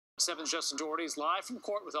7's Justin Doherty is live from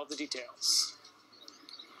court with all the details.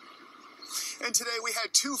 And today we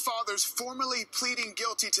had two fathers formally pleading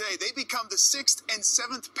guilty today. They become the sixth and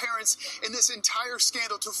seventh parents in this entire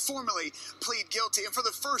scandal to formally plead guilty. And for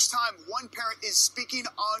the first time, one parent is speaking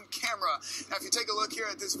on camera. Now, if you take a look here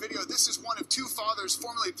at this video, this is one of two fathers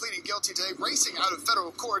formally pleading guilty today, racing out of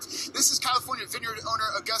federal court. This is California vineyard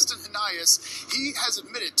owner Augustin Henayes. He has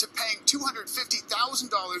admitted to paying $250,000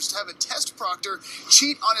 to have a test proctor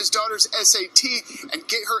cheat on his daughter's SAT and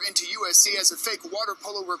get her into USC as a fake water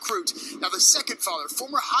polo recruit. Now, the second father,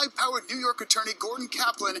 former high-powered New York attorney Gordon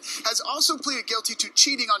Kaplan, has also pleaded guilty to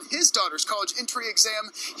cheating on his daughter's college entry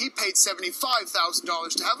exam. He paid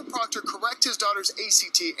 $75,000 to have a proctor correct his daughter's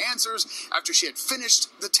ACT answers after she had finished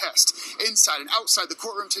the test. Inside and outside the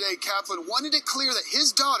courtroom today, Kaplan wanted it clear that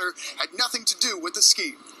his daughter had nothing to do with the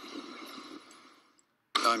scheme.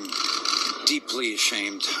 I'm deeply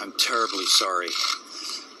ashamed. I'm terribly sorry.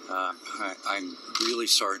 I'm really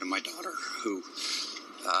sorry to my daughter, who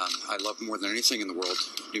I love more than anything in the world,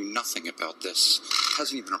 knew nothing about this,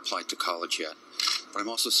 hasn't even applied to college yet. But I'm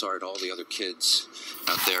also sorry to all the other kids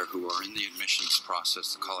out there who are in the admissions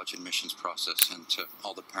process, the college admissions process, and to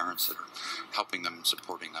all the parents that are helping them and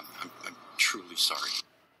supporting them. I'm truly sorry.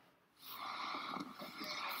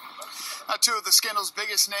 Two of the scandal's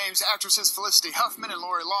biggest names, actresses Felicity Huffman and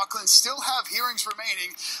Lori Loughlin, still have hearings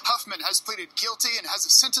remaining. Huffman has pleaded guilty and has a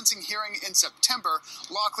sentencing hearing in September.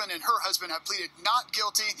 Loughlin and her husband have pleaded not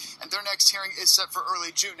guilty, and their next hearing is set for early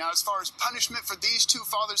June. Now, as far as punishment for these two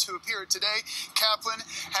fathers who appeared today, Kaplan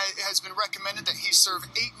has been recommended that he serve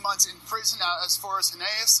 8 months in prison. Now, as far as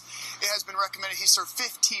Henayes, it has been recommended he serve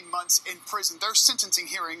 15 months in prison. Their sentencing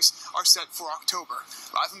hearings are set for October.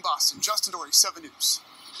 Live in Boston, Justin Doherty, 7 News.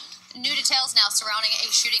 New details now surrounding a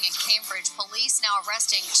shooting in Cambridge. Police now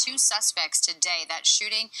arresting two suspects today. That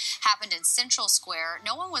shooting happened in Central Square.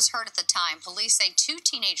 No one was hurt at the time. Police say two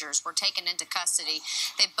teenagers were taken into custody.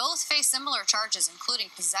 They both face similar charges,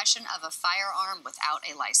 including possession of a firearm without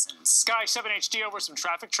a license. Sky 7 HD over some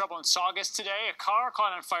traffic trouble in Saugus today. A car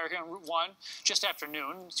caught on fire here on Route 1 just after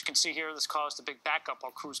noon. As you can see here, this caused a big backup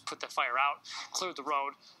while crews put the fire out, cleared the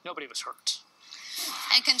road. Nobody was hurt.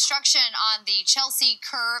 And construction on the Chelsea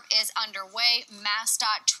curve is underway.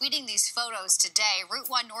 MassDOT tweeting these photos today. Route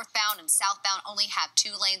 1 northbound and southbound only have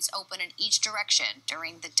 2 lanes open in each direction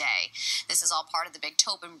during the day. This is all part of the Big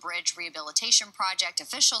Tobin Bridge rehabilitation project.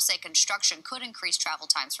 Officials say construction could increase travel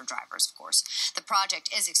times for drivers, of course. The project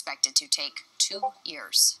is expected to take 2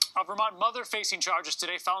 years. A Vermont mother facing charges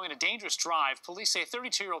today following a dangerous drive. Police say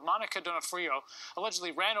 32-year-old Monica Donofrio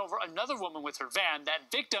allegedly ran over another woman with her van.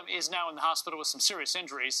 That victim is now in the hospital with some serious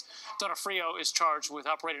injuries. Donofrio is charged with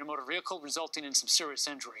operating a motor vehicle, resulting in some serious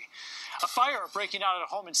injury. A fire breaking out at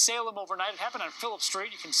a home in Salem overnight. It happened on Phillip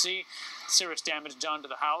Street. You can see serious damage done to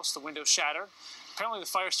the house. The windows shattered. Apparently the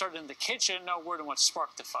fire started in the kitchen. No word on what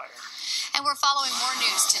sparked the fire. And we're following more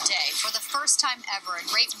news today. For the first time ever,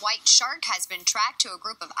 a great white shark has been tracked to a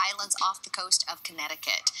group of islands off the coast of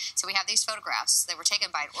Connecticut. So we have these photographs. They were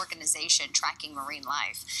taken by an organization tracking marine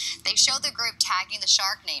life. They show the group tagging the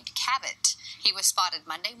shark named Cabot. He was spotted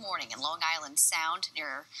Monday morning in Long Island Sound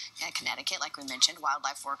near Connecticut. Like we mentioned,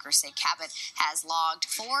 wildlife workers say Cabot has logged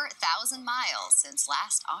 4,000 miles since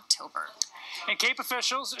last October. And Cape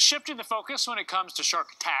officials shifting the focus when it comes to shark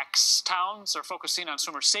attacks. Towns are focusing on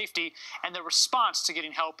swimmer safety and their response to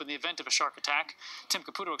getting help in the event of a shark attack. Tim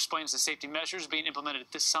Caputo explains the safety measures being implemented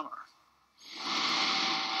this summer.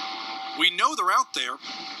 We know they're out there.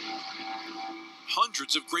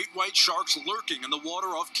 Hundreds of great white sharks lurking in the water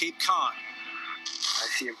off Cape Cod. I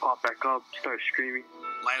see him pop back up, start screaming.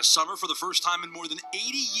 Last summer, for the first time in more than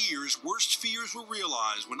 80 years, worst fears were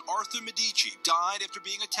realized when Arthur Medici died after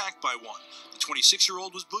being attacked by one. The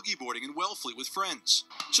 26-year-old was boogie boarding in Wellfleet with friends.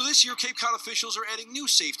 So this year, Cape Cod officials are adding new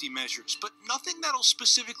safety measures, but nothing that'll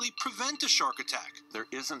specifically prevent a shark attack. There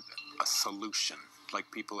isn't a solution like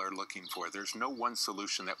people are looking for. There's no one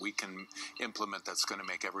solution that we can implement that's going to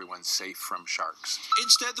make everyone safe from sharks.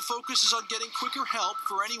 Instead, the focus is on getting quicker help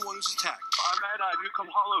for anyone who's attacked. I'm at Newcomb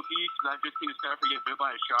Hollow Beach, and I've just seen a staffer get bit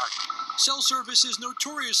by a shark. Cell service is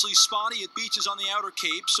notoriously spotty at beaches on the Outer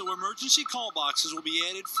Cape, so emergency call boxes will be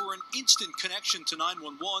added for an instant connection to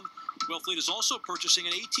 911. Wellfleet is also purchasing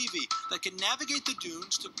an ATV that can navigate the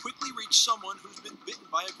dunes to quickly reach someone who's been bitten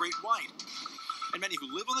by a great white. And many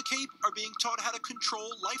who live on the Cape are being taught how to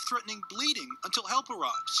control life-threatening bleeding until help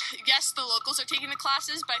arrives. Yes, the locals are taking the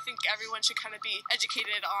classes, but I think everyone should kind of be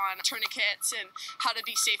educated on tourniquets and how to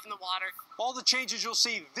be safe in the water. All the changes you'll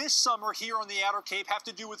see this summer here on the Outer Cape have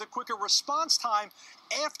to do with a quicker response time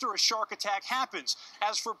after a shark attack happens.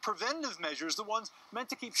 As for preventative measures, the ones meant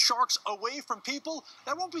to keep sharks away from people,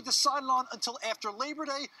 that won't be decided on until after Labor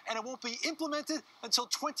Day, and it won't be implemented until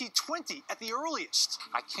 2020 at the earliest.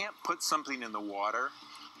 I can't put something in the water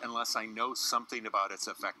unless I know something about its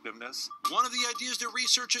effectiveness. One of the ideas they're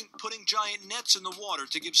researching, putting giant nets in the water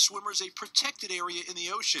to give swimmers a protected area in the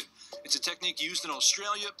ocean. It's a technique used in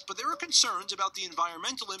Australia, but there are concerns about the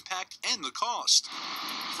environmental impact and the cost.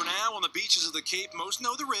 For now, on the beaches of the Cape, most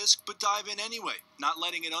know the risk, but dive in anyway, not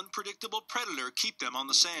letting an unpredictable predator keep them on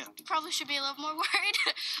the sand. Probably should be a little more worried,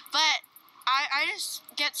 but I just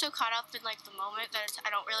get so caught up in the moment that I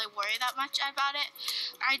don't really worry that much about it.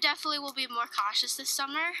 I definitely will be more cautious this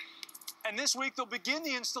summer. And this week, they'll begin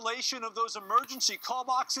the installation of those emergency call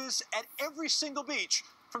boxes at every single beach,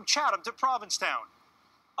 from Chatham to Provincetown.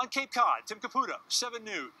 On Cape Cod, Tim Caputo, 7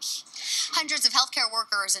 News. Hundreds of healthcare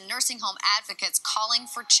workers and nursing home advocates calling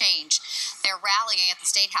for change. They're rallying at the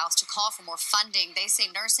State House to call for more funding. They say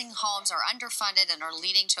nursing homes are underfunded and are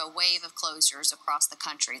leading to a wave of closures across the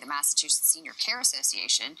country. The Massachusetts Senior Care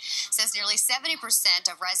Association says nearly 70%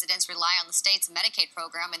 of residents rely on the state's Medicaid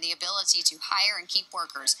program, and the ability to hire and keep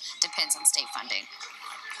workers depends on state funding.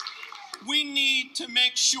 We need to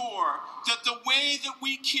make sure that the way that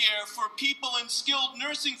we care for people in skilled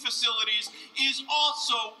nursing facilities is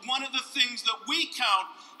also one of the things that we count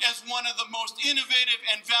as one of the most innovative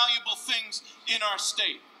and valuable things in our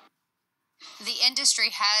state. The industry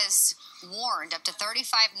has warned up to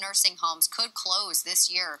 35 nursing homes could close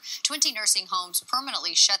this year. 20 nursing homes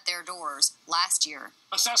permanently shut their doors last year.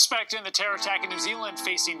 A suspect in the terror attack in New Zealand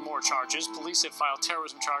facing more charges. Police have filed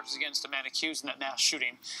terrorism charges against a man accused in that mass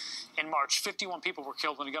shooting. In March, 51 people were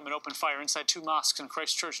killed when a gunman opened fire inside 2 mosques in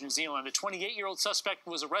Christchurch, New Zealand. A 28-year-old suspect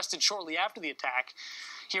was arrested shortly after the attack.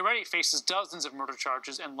 He already faces dozens of murder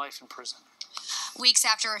charges and life in prison. Weeks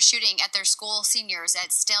after a shooting at their school, seniors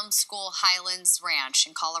at STEM School Highlands Ranch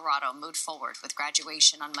in Colorado moved forward with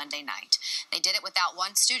graduation on Monday night. They did it without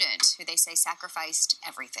one student who they say sacrificed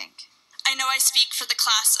everything. I know I speak for the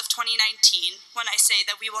class of 2019 when I say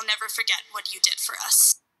that we will never forget what you did for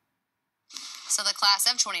us. So the class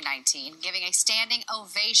of 2019 giving a standing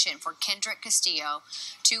ovation for Kendrick Castillo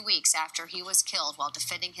 2 weeks after he was killed while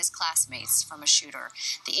defending his classmates from a shooter.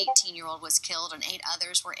 The 18-year-old was killed and 8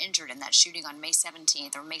 others were injured in that shooting on May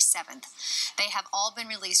 17th or May 7th. They have all been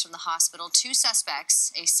released from the hospital. 2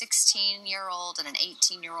 suspects, a 16-year-old and an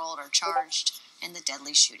 18-year-old, are charged in the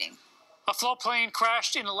deadly shooting. A float plane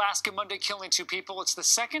crashed in Alaska Monday, killing 2 people. It's the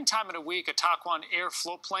second time in a week a Taquan Air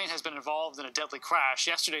float plane has been involved in a deadly crash.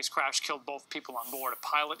 Yesterday's crash killed both people on board, a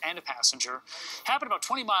pilot and a passenger. Happened about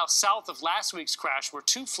 20 miles south of last week's crash, where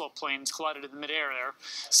 2 float planes collided in the midair there.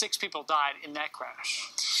 6 people died in that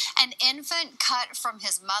crash. An infant cut from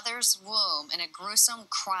his mother's womb in a gruesome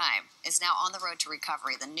crime is now on the road to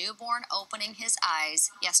recovery. The newborn opening his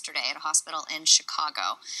eyes yesterday at a hospital in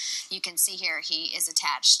Chicago. You can see here he is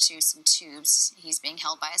attached to some tubes. He's being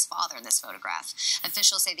held by his father in this photograph.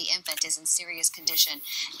 Officials say the infant is in serious condition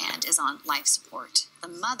and is on life support. The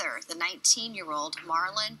mother, the 19-year-old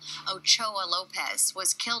Marlon Ochoa Lopez,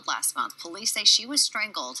 was killed last month. Police say she was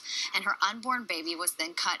strangled and her unborn baby was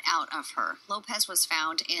then cut out of her. Lopez was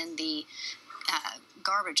found in the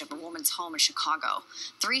garbage of a woman's home in Chicago.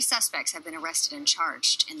 3 suspects have been arrested and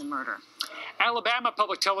charged in the murder. Alabama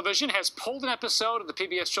Public Television has pulled an episode of the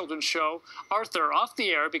PBS children's show Arthur off the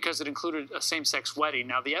air because it included a same-sex wedding.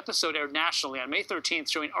 Now, the episode aired nationally on May 13th,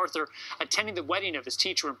 showing Arthur attending the wedding of his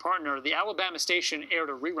teacher and partner. The Alabama station aired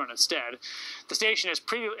a rerun instead. The station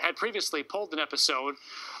had previously pulled an episode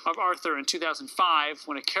of Arthur in 2005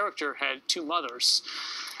 when a character had 2 mothers.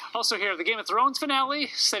 Also here, the Game of Thrones finale,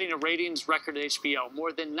 setting a ratings record at HBO.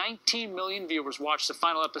 More than 19 million viewers watched the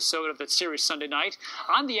final episode of that series Sunday night.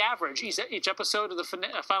 On the average, each episode of the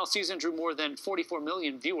final season drew more than 44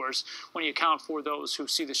 million viewers when you account for those who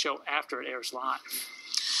see the show after it airs live.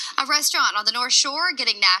 A restaurant on the North Shore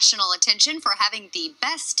getting national attention for having the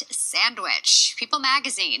best sandwich. People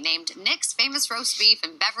magazine named Nick's Famous Roast Beef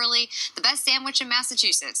in Beverly the best sandwich in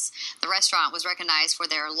Massachusetts. The restaurant was recognized for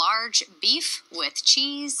their large beef with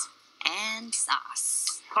cheese and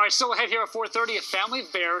sauce. All right, still ahead here at 4:30, a family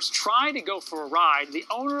of bears trying to go for a ride. The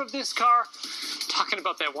owner of this car talking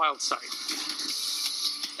about that wild sight.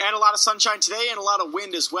 And a lot of sunshine today and a lot of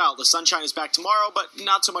wind as well. The sunshine is back tomorrow, but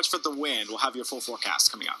not so much for the wind. We'll have your full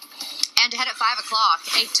forecast coming up. And ahead at 5 o'clock,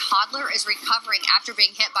 a toddler is recovering after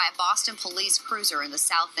being hit by a Boston police cruiser in the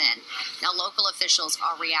South End. Now, local officials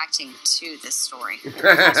are reacting to this story.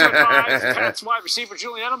 Pats wide receiver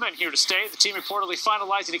Julian Edelman here to stay. The team reportedly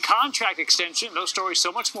finalizing a contract extension. Those stories,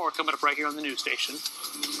 so much more coming up right here on the news station.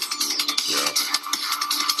 Yeah.